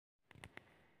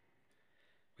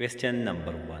Question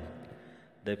number 1.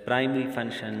 The primary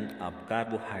function of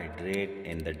carbohydrate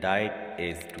in the diet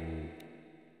is to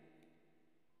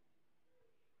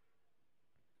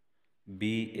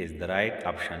B is the right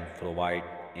option, provide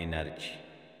energy.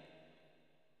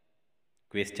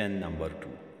 Question number 2.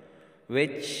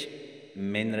 Which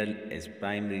mineral is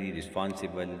primarily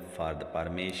responsible for the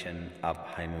formation of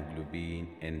hemoglobin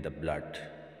in the blood?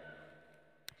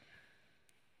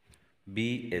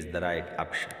 B is the right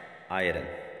option, iron.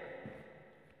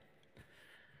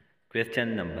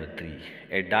 Question number 3.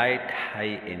 A diet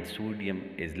high in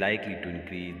sodium is likely to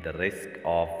increase the risk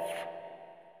of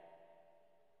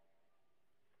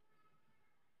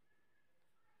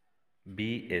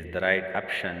B is the right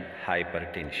option,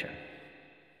 hypertension.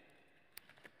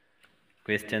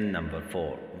 Question number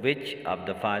 4. Which of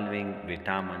the following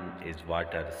vitamin is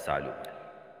water soluble?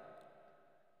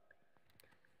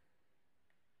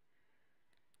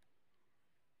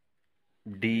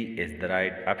 D is the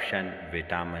right option,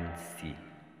 vitamin C.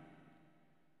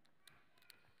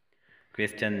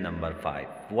 Question number 5.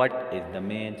 What is the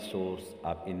main source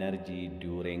of energy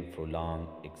during prolonged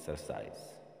exercise?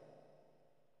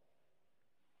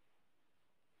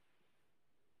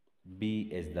 B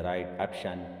is the right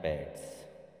option, fats.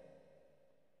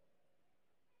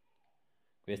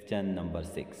 Question number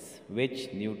 6.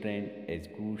 Which nutrient is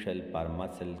crucial for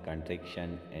muscle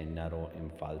contraction and nerve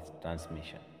impulse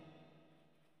transmission?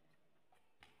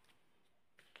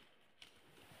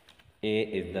 A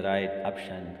is the right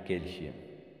option, calcium.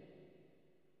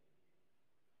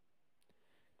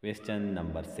 Question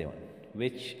number 7.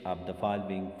 Which of the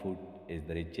following food is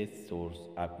the richest source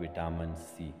of vitamin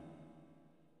C?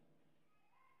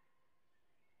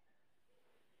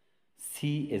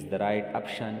 C is the right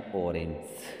option, orange.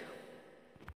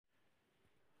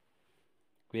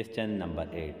 Question number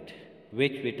 8.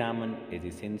 Which vitamin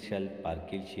is essential for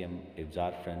calcium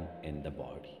absorption in the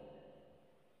body?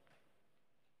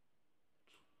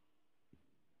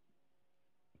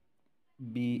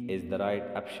 B is the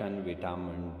right option,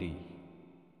 vitamin D.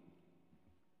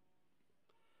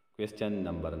 Question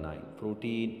number 9.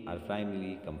 Protein are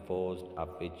primarily composed of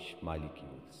which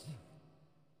molecules?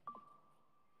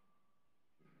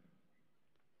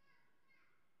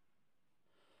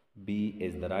 B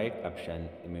is the right option,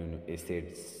 amino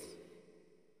acids.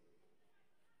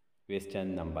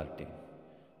 Question number 10.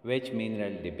 Which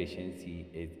mineral deficiency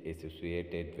is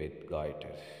associated with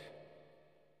goiter?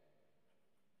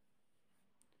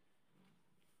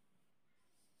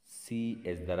 C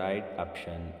is the right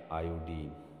option,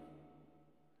 iodine.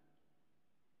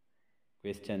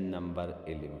 Question number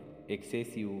 11.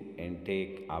 Excessive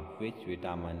intake of which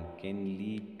vitamin can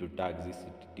lead to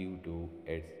toxicity due to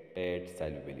its fat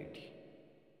solubility?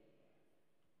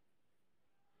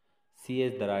 C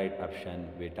is the right option,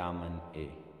 vitamin A.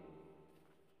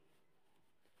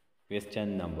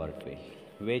 Question number 12.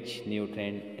 Which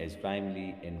nutrient is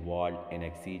primarily involved in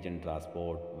oxygen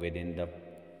transport within the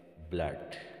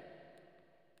blood?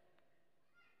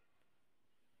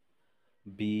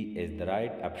 B is the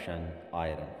right option,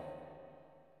 iron.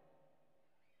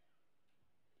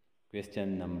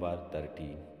 Question number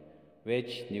 13.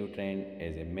 Which nutrient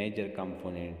is a major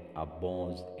component of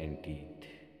bones and teeth?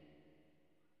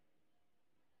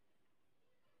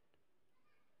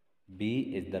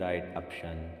 B is the right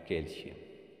option, calcium.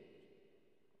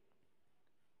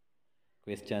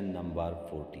 Question number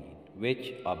 14.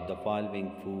 Which of the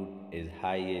following food is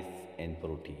highest in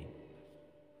protein?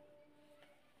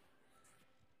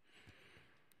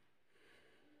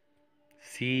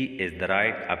 C is the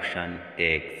right option,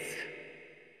 eggs.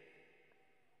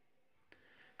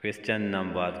 Question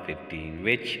number 15.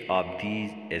 Which of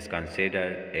these is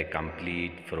considered a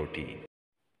complete protein?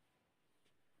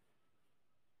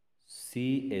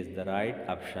 C is the right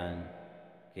option,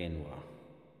 quinoa.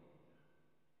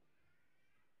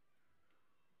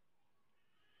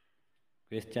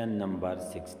 Question number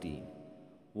 16.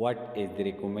 What is the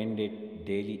recommended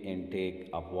daily intake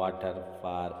of water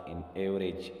for an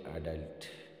average adult?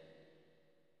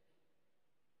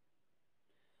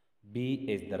 B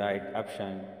is the right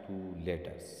option, 2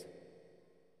 liters.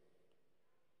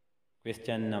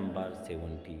 Question number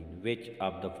 17. Which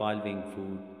of the following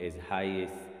food is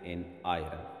highest in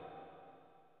iron?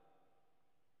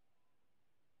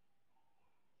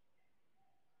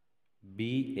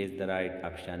 B is the right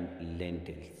option,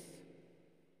 lentils.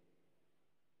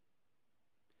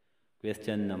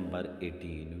 Question number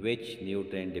 18. Which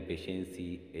nutrient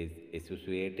deficiency is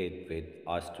associated with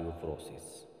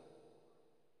osteoporosis?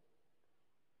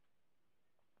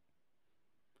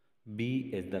 B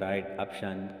is the right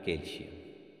option, calcium.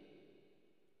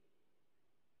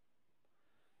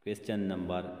 Question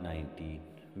number 19.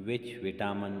 Which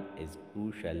vitamin is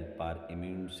crucial for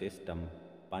immune system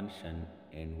function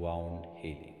and wound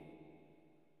healing?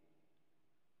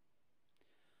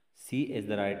 C is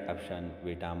the right option,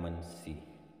 vitamin C.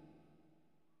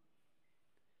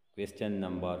 Question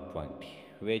number 20.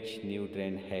 Which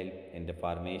nutrient help in the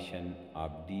formation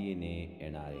of DNA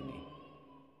and RNA?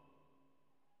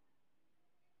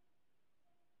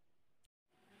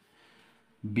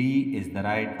 B is the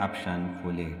right option,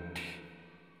 folate.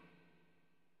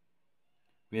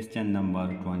 Question number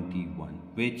 21.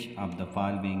 Which of the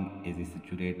following is a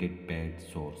saturated fat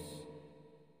source?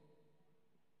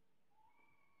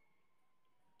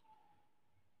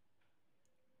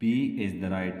 B is the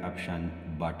right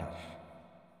option, butter.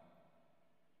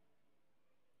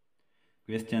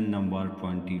 Question number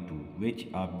 22. Which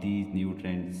of these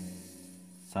nutrients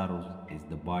serves as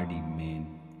the body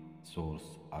main source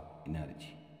of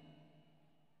energy?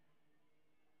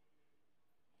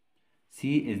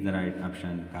 C is the right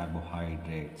option,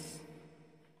 carbohydrates.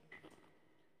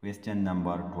 Question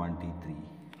number 23.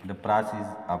 The process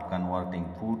of converting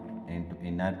food into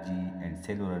energy and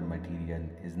cellular material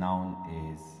is known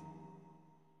as.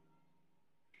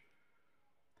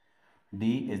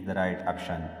 D is the right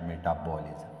option,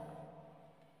 metabolism.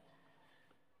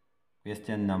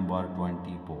 Question number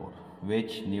 24.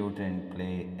 Which nutrient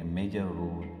play a major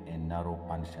role in nerve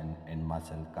function and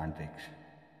muscle contraction?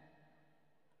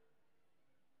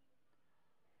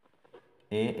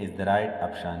 A is the right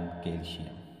option, calcium.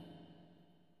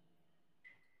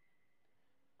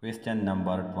 Question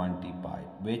number 25.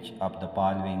 Which of the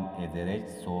following is a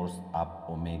rich source of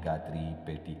omega-3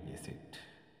 fatty acid?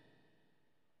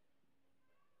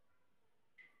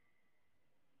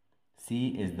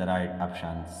 C is the right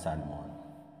option, salmon.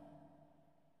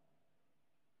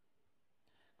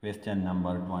 Question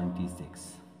number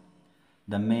 26.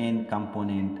 The main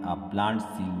component of plant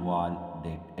cell wall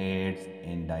that aids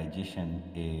in digestion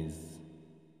is.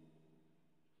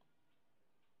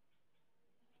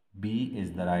 B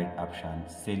is the right option,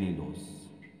 cellulose.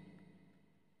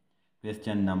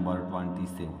 Question number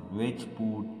 27. Which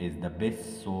food is the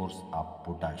best source of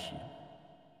potassium?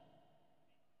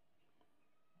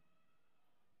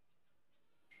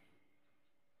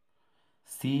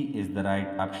 C is the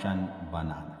right option,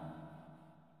 banana.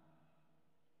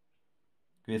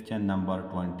 Question number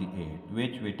 28.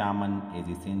 Which vitamin is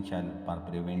essential for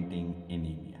preventing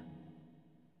anemia?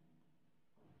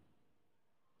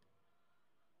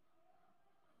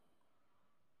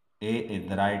 A is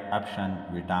the right option,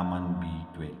 vitamin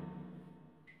B12.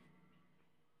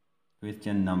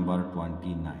 Question number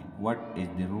 29. What is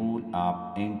the role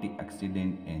of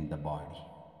antioxidant in the body?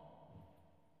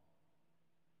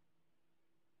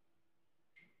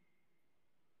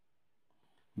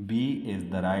 B is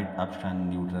the right option,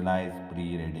 neutralize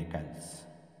free radicals.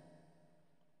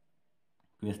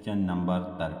 Question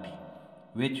number 30.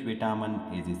 Which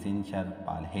vitamin is essential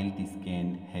for healthy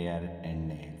skin, hair and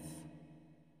nails?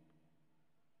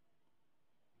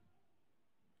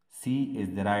 C is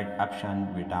the right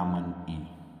option, vitamin E.